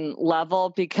certain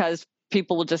level because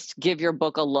people will just give your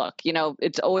book a look.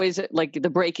 It's always like the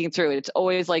breaking through. It's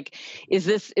always like, is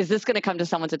this going to come to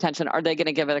someone's attention? Are they going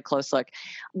to give it a close look?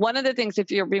 One of the things,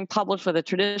 if you're being published with a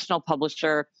traditional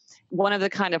publisher, one of the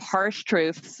kind of harsh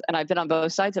truths, and I've been on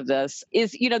both sides of this,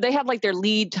 is, they have like their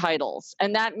lead titles.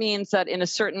 And that means that in a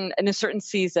certain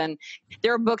season,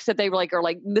 there are books that they are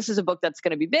like, this is a book that's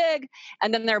going to be big.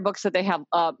 And then there are books that they have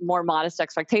more modest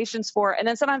expectations for. And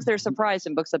then sometimes they're surprised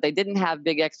in books that they didn't have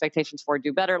big expectations for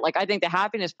do better. Like I think The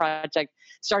Happiness Project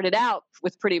started out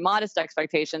with pretty modest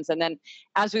expectations. And then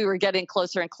as we were getting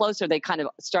closer and closer, they kind of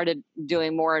started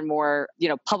doing more and more,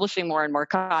 publishing more and more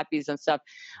copies and stuff.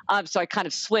 So I kind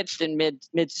of switched in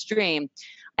midstream.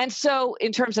 And so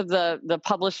in terms of the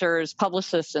publishers,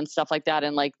 publicists and stuff like that,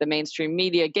 and like the mainstream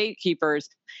media gatekeepers,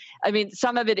 I mean,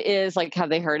 some of it is like, have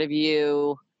they heard of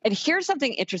you? And here's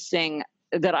something interesting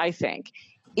that I think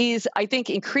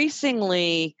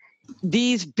increasingly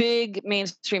these big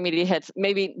mainstream media hits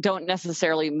maybe don't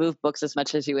necessarily move books as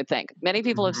much as you would think. Many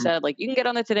people have said, like, you can get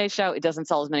on the Today Show, it doesn't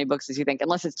sell as many books as you think,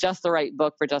 unless it's just the right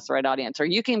book for just the right audience. Or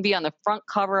you can be on the front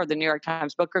cover of the New York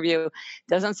Times Book Review,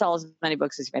 doesn't sell as many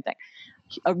books as you may think.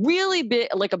 A really big,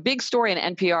 like a big story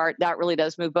in NPR, that really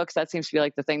does move books. That seems to be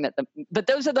like the thing but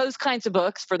those are those kinds of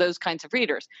books for those kinds of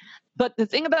readers. But the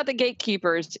thing about the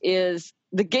gatekeepers is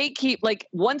like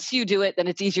once you do it, then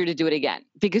it's easier to do it again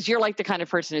because you're like the kind of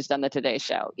person who's done the Today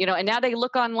Show, and now they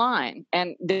look online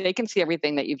and they can see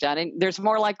everything that you've done. And there's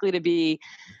more likely to be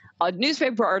a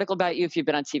newspaper article about you if you've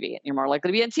been on TV. And you're more likely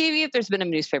to be on TV if there's been a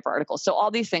newspaper article. So all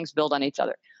these things build on each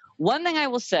other. One thing I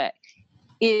will say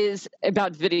is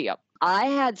about video. I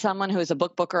had someone who is a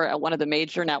book booker at one of the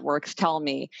major networks tell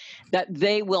me that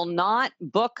they will not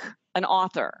book an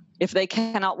author if they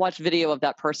cannot watch video of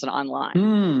that person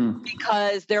online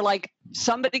because they're like,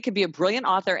 somebody could be a brilliant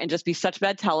author and just be such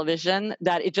bad television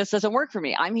that it just doesn't work for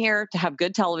me. I'm here to have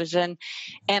good television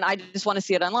and I just want to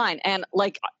see it online. And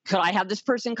like, could I have this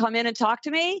person come in and talk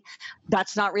to me?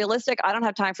 That's not realistic. I don't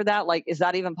have time for that. Like, is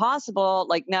that even possible?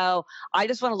 Like, no, I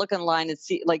just want to look online and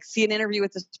see an interview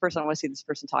with this person. I want to see this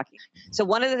person talking. So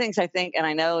one of the things I think, and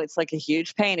I know it's like a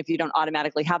huge pain if you don't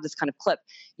automatically have this kind of clip,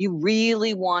 you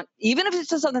really want, even if it's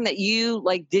just something that you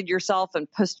like did yourself and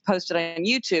posted on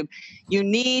YouTube, you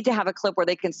need to have a clip where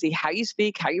they can see how you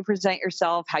speak, how you present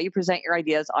yourself, how you present your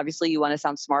ideas. Obviously, you want to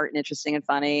sound smart and interesting and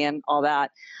funny and all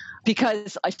that,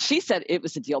 because she said it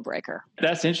was a deal breaker.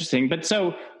 That's interesting. But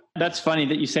so that's funny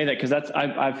that you say that because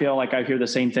I feel like I hear the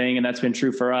same thing, and that's been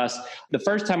true for us. The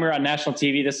first time we were on national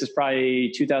TV, this is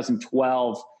probably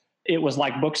 2012. It was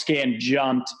like BookScan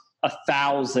jumped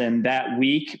 1,000 that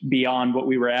week beyond what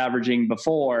we were averaging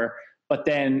before. But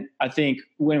then I think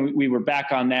when we were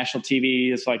back on national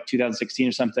TV, it's like 2016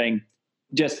 or something,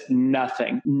 just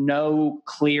nothing, no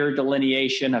clear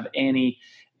delineation of any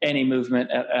movement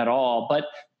at all. But,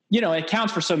 it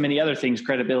counts for so many other things,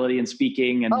 credibility and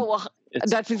speaking. And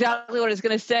that's exactly what I was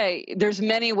going to say. There's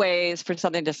many ways for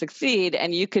something to succeed,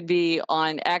 and you could be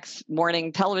on X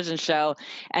morning television show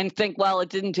and think, well, it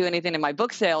didn't do anything to my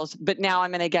book sales, but now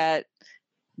I'm going to get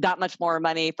that much more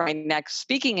money for my next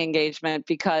speaking engagement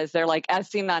because they're like, as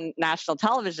seen on national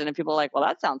television, and people are like, well,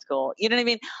 that sounds cool. You know what I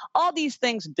mean? All these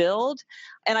things build.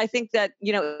 And I think that,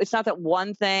 it's not that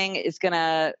one thing is going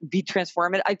to be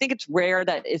transformative. I think it's rare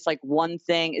that it's like one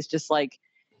thing is just like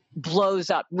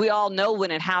blows up. We all know when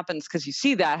it happens because you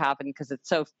see that happen because it's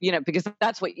so, because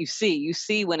that's what you see. You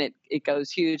see when it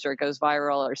goes huge or it goes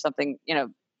viral or something,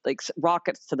 like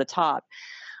rockets to the top.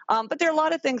 But there are a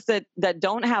lot of things that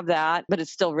don't have that, but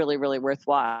it's still really, really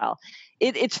worthwhile.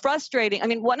 It's frustrating. I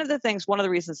mean, one of the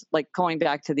reasons, like going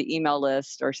back to the email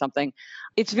list or something,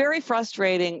 it's very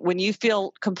frustrating when you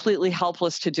feel completely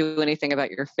helpless to do anything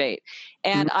about your fate.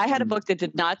 And I had a book that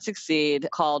did not succeed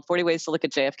called 40 Ways to Look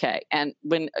at JFK. And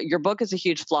when your book is a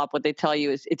huge flop, what they tell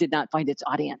you is it did not find its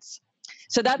audience.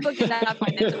 So that book did not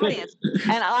find its audience.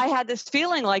 And I had this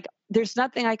feeling like there's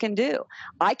nothing I can do.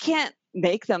 I can't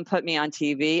make them put me on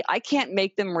TV. I can't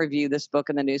make them review this book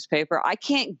in the newspaper. I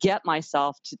can't get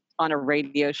myself on a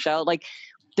radio show. Like,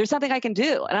 there's nothing I can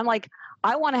do. And I'm like,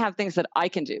 I want to have things that I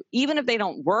can do. Even if they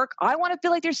don't work, I want to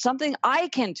feel like there's something I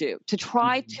can do to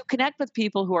try to connect with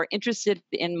people who are interested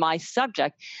in my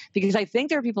subject, because I think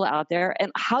there are people out there,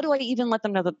 and how do I even let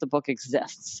them know that the book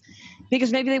exists?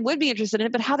 Because maybe they would be interested in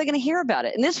it, but how are they going to hear about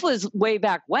it? And this was way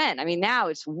back when. I mean, now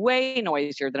it's way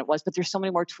noisier than it was, but there's so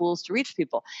many more tools to reach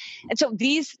people. And so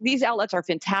these outlets are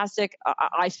fantastic.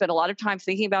 I spend a lot of time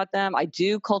thinking about them. I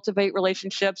do cultivate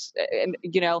relationships,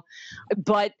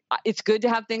 but it's good to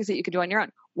have things that you can do on your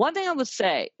own. One thing I will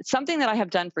say, something that I have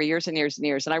done for years and years and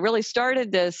years, and I really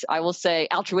started this, I will say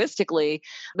altruistically,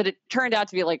 but it turned out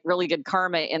to be like really good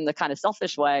karma in the kind of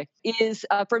selfish way, is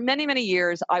for many, many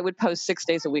years, I would post 6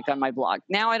 days a week on my blog.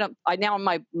 Now I don't, now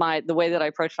the way that I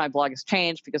approach my blog has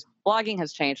changed because blogging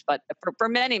has changed, but for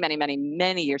many, many, many,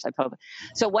 many years I post.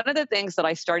 So one of the things that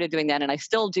I started doing then, and I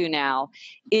still do now,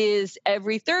 is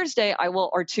every Thursday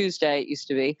or Tuesday it used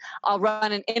to be, I'll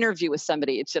run an interview with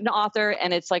somebody. It's an author,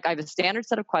 and it's like I have a standard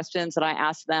set of questions that I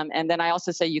ask them, and then I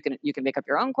also say you can make up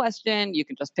your own question. You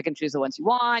can just pick and choose the ones you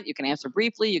want. You can answer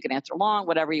briefly. You can answer long,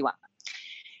 whatever you want.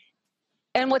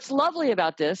 And what's lovely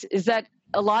about this is that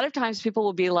a lot of times people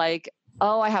will be like,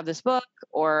 oh, I have this book,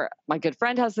 or my good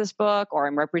friend has this book, or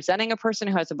I'm representing a person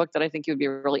who has a book that I think you would be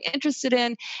really interested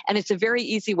in. And it's a very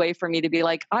easy way for me to be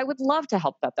like, I would love to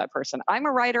help that person. I'm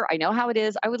a writer. I know how it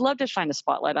is. I would love to shine a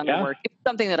spotlight on their work. It's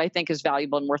something that I think is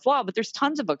valuable and worthwhile, but there's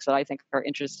tons of books that I think are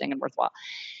interesting and worthwhile.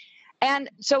 And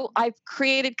so I've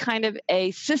created kind of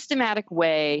a systematic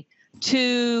way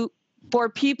for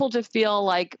people to feel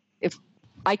like if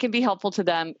I can be helpful to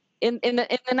them in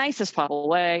the nicest possible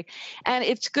way. And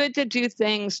it's good to do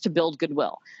things to build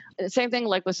goodwill. Same thing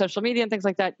like with social media and things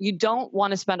like that. You don't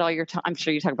want to spend all your time, I'm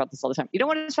sure you talk about this all the time. You don't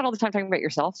want to spend all the time talking about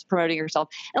yourself, promoting yourself.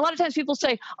 And a lot of times people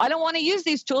say, I don't want to use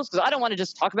these tools because I don't want to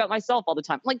just talk about myself all the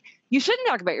time. Like, you shouldn't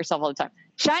talk about yourself all the time.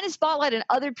 Shine a spotlight on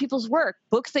other people's work,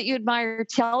 books that you admire,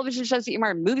 television shows that you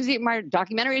admire, movies that you admire,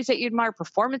 documentaries that you admire,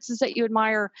 performances that you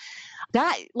admire.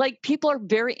 That, like, people are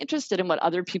very interested in what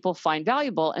other people find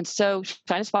valuable. And so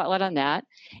shine a spotlight on that.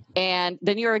 And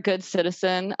then you're a good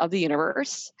citizen of the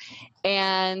universe.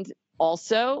 And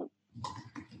also,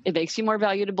 it makes you more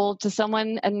valuable to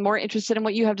someone and more interested in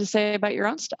what you have to say about your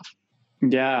own stuff.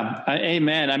 Yeah.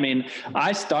 Amen. I mean,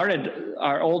 I started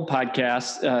our old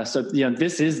podcast. So,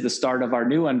 this is the start of our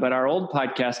new one, but our old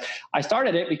podcast, I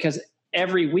started it because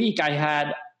every week I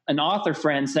had an author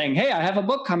friend saying, hey, I have a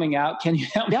book coming out. Can you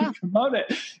help me promote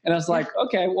it? And I was like,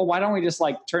 okay, well, why don't we just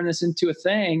turn this into a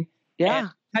thing? Yeah. And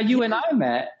how you and I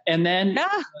met. And then,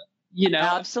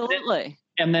 absolutely.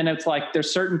 And then it's like,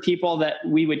 there's certain people that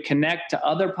we would connect to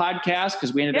other podcasts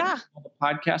because we ended up with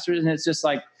podcasters. And it's just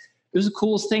like, it was the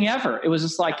coolest thing ever. It was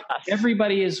just like,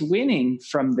 everybody is winning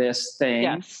from this thing.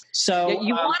 Yes. So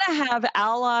you want to have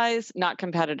allies, not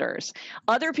competitors.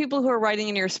 Other people who are writing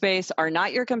in your space are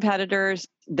not your competitors.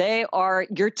 They are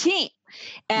your team.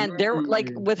 And they're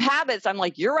like, with habits, I'm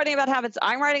like, you're writing about habits.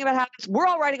 I'm writing about habits. We're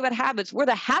all writing about habits. We're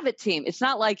the habit team. It's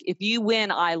not like if you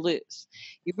win, I lose.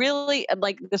 You really,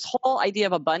 like, this whole idea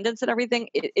of abundance and everything,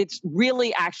 it's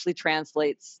really actually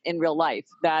translates in real life.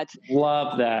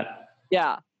 Love that.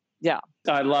 Yeah. Yeah.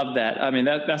 I love that. I mean,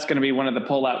 that's going to be one of the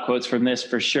pull-out quotes from this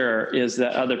for sure, is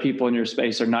that other people in your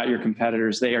space are not your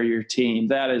competitors. They are your team.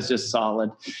 That is just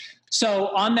solid. So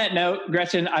on that note,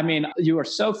 Gretchen, I mean, you are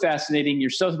so fascinating. You're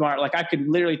so smart. Like, I could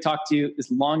literally talk to you as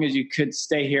long as you could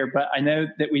stay here, but I know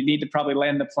that we need to probably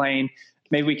land the plane.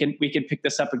 Maybe we can pick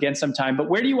this up again sometime. But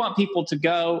where do you want people to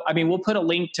go? I mean, we'll put a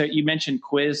link to, you mentioned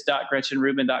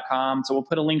quiz.gretchenrubin.com. So we'll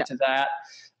put a link to that.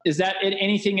 Is that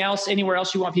anything else, anywhere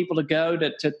else you want people to go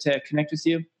to connect with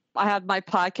you? I have my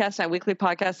podcast, my weekly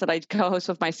podcast that I co-host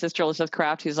with my sister, Elizabeth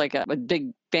Kraft, who's like a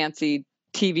big fancy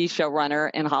TV showrunner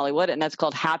in Hollywood, and that's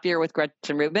called Happier with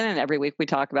Gretchen Rubin. And every week we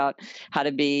talk about how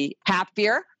to be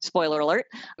happier. Spoiler alert.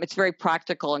 It's very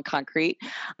practical and concrete.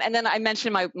 And then I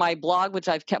mentioned my blog, which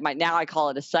I've kept now I call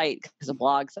it a site because a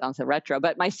blog sounds so retro,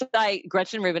 but my site,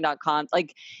 GretchenRubin.com,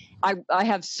 like I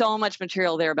have so much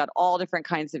material there about all different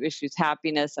kinds of issues,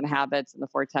 happiness and habits and the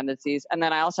 4 tendencies. And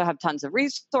then I also have tons of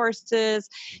resources,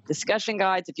 discussion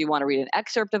guides. If you want to read an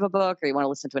excerpt of a book, or you want to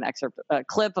listen to a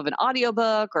clip of an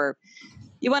audiobook, or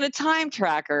you want a time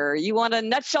tracker, you want a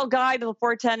nutshell guide to the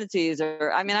 4 tendencies,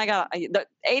 or I mean, I got the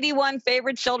 81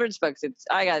 favorite children's books.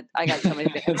 I got so many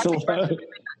things.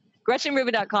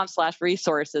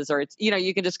 GretchenRubin.com/resources, or it's,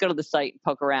 you can just go to the site and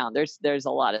poke around. There's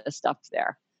a lot of stuff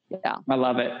there. Yeah. I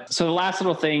love it. So the last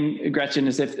little thing, Gretchen,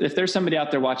 is if there's somebody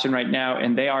out there watching right now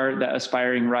and they are the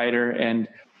aspiring writer, and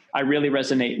I really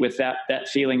resonate with that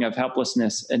feeling of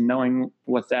helplessness and knowing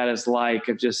what that is like,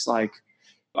 of just like,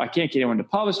 I can't get anyone to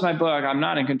publish my book. I'm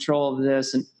not in control of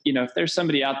this. And, if there's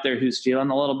somebody out there who's feeling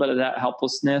a little bit of that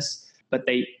helplessness, but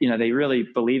they really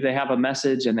believe they have a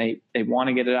message and they want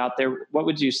to get it out there, what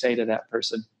would you say to that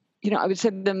person? I would say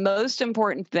the most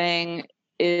important thing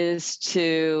is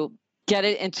to get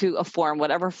it into a form,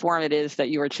 whatever form it is that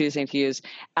you are choosing to use,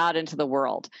 out into the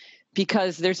world.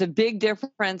 Because there's a big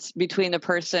difference between the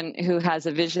person who has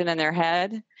a vision in their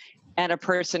head and a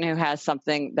person who has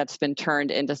something that's been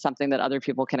turned into something that other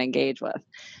people can engage with.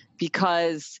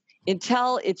 Because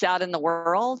until it's out in the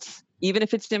world, even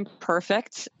if it's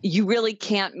imperfect, you really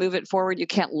can't move it forward. You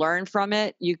can't learn from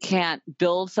it. You can't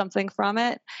build something from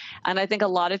it. And I think a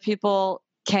lot of people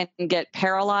can get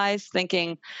paralyzed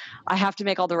thinking, I have to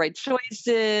make all the right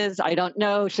choices. I don't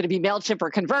know. Should it be MailChimp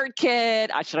or ConvertKit?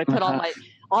 Should I put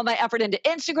all my effort into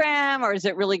Instagram, or is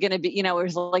it really going to be, or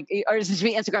is it going to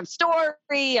be Instagram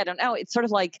story? I don't know. It's sort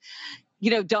of like,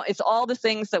 it's all the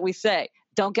things that we say.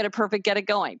 Don't get it perfect, get it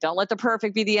going. Don't let the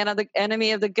perfect be the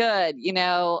enemy of the good.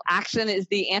 Action is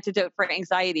the antidote for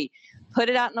anxiety. Put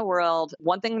it out in the world.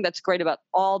 One thing that's great about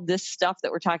all this stuff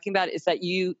that we're talking about is that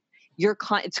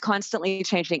it's constantly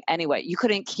changing anyway. You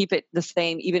couldn't keep it the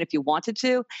same even if you wanted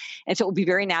to. And so it would be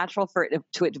very natural for it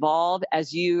to evolve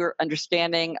as your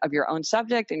understanding of your own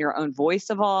subject and your own voice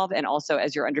evolve, and also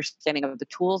as your understanding of the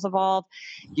tools evolve.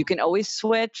 You can always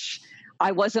switch.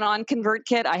 I wasn't on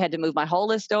ConvertKit. I had to move my whole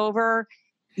list over.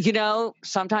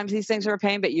 Sometimes these things are a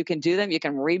pain, but you can do them. You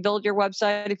can rebuild your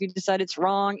website if you decide it's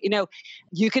wrong.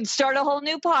 You can start a whole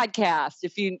new podcast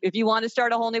if you want to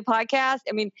start a whole new podcast.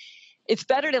 I mean, it's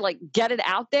better to get it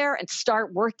out there and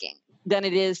start working than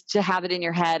it is to have it in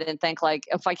your head and think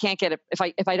if I can't get it,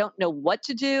 if I don't know what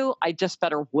to do, I just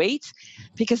better wait,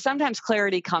 because sometimes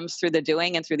clarity comes through the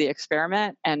doing and through the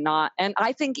experiment and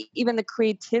I think even the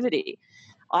creativity.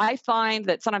 I find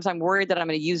that sometimes I'm worried that I'm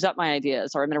going to use up my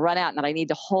ideas or I'm going to run out and that I need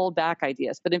to hold back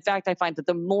ideas. But in fact, I find that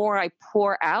the more I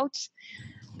pour out,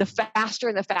 the faster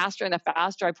and the faster and the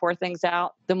faster I pour things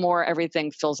out, the more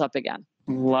everything fills up again.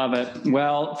 Love it.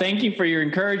 Well, thank you for your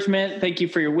encouragement. Thank you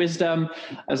for your wisdom.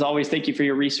 As always, thank you for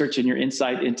your research and your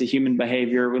insight into human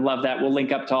behavior. We love that. We'll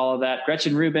link up to all of that.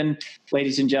 Gretchen Rubin,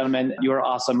 ladies and gentlemen, you are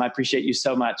awesome. I appreciate you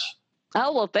so much.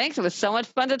 Oh, well, thanks. It was so much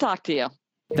fun to talk to you.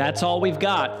 That's all we've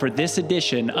got for this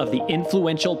edition of the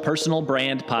Influential Personal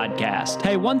Brand Podcast.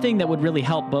 Hey, one thing that would really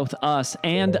help both us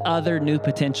and other new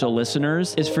potential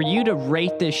listeners is for you to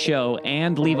rate this show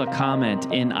and leave a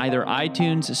comment in either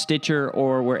iTunes, Stitcher,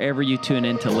 or wherever you tune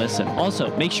in to listen.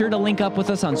 Also, make sure to link up with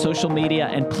us on social media,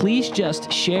 and please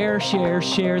just share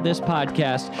this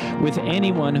podcast with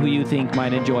anyone who you think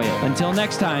might enjoy it. Until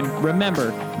next time,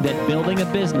 remember that building a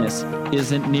business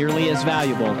isn't nearly as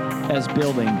valuable as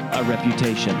building a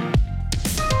reputation.